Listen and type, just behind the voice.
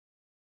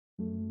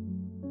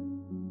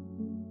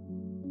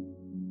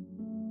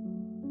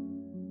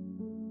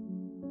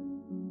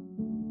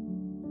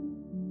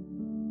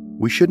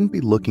We shouldn't be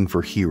looking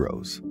for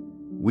heroes.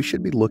 We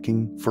should be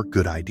looking for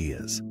good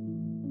ideas.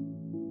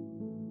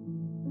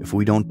 If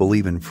we don't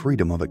believe in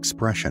freedom of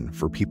expression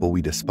for people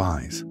we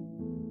despise,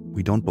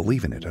 we don't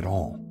believe in it at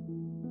all.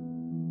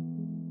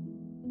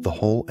 The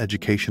whole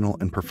educational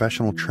and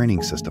professional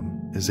training system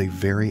is a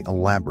very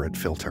elaborate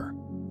filter,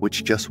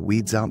 which just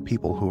weeds out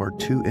people who are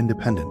too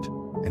independent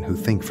and who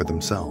think for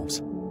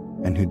themselves,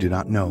 and who do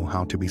not know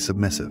how to be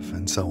submissive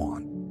and so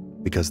on,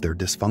 because they're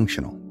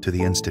dysfunctional to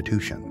the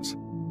institutions.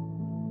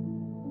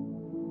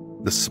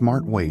 The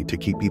smart way to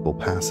keep people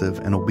passive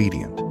and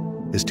obedient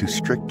is to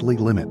strictly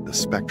limit the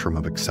spectrum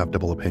of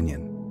acceptable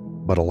opinion,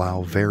 but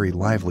allow very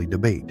lively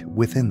debate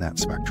within that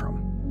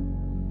spectrum.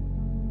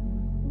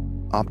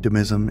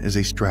 Optimism is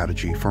a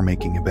strategy for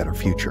making a better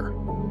future,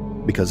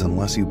 because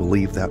unless you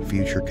believe that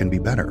future can be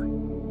better,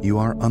 you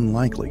are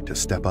unlikely to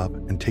step up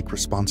and take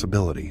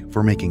responsibility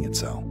for making it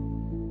so.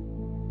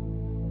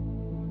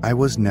 I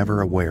was never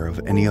aware of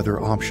any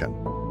other option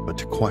but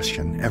to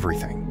question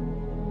everything.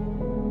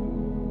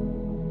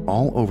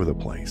 All over the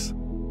place,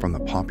 from the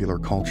popular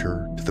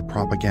culture to the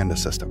propaganda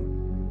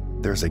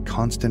system, there's a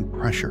constant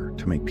pressure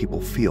to make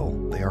people feel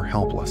they are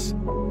helpless,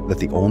 that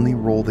the only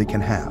role they can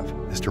have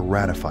is to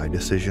ratify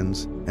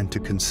decisions and to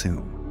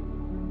consume.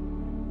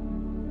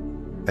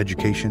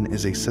 Education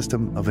is a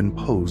system of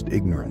imposed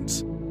ignorance.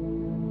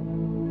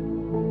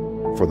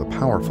 For the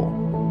powerful,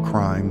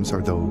 crimes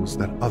are those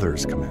that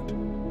others commit.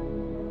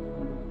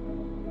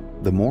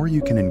 The more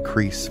you can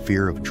increase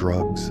fear of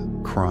drugs,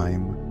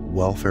 crime,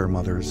 welfare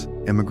mothers,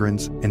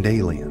 immigrants, and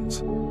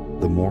aliens,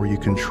 the more you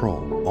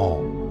control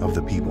all of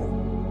the people.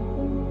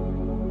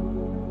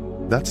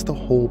 That's the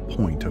whole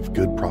point of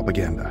good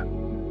propaganda.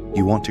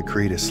 You want to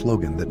create a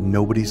slogan that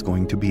nobody's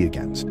going to be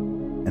against,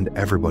 and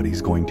everybody's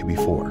going to be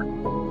for.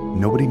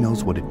 Nobody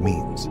knows what it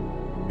means,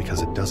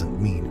 because it doesn't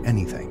mean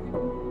anything.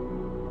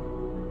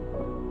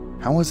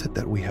 How is it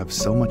that we have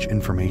so much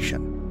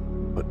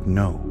information, but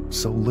know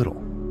so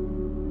little?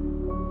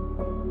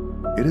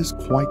 It is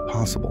quite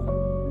possible,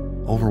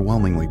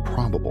 overwhelmingly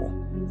probable,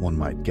 one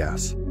might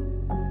guess,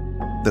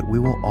 that we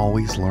will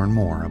always learn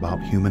more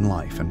about human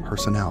life and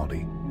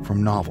personality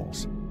from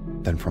novels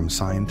than from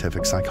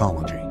scientific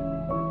psychology.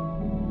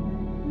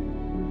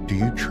 Do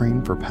you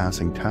train for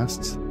passing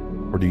tests,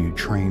 or do you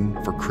train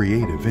for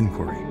creative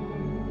inquiry?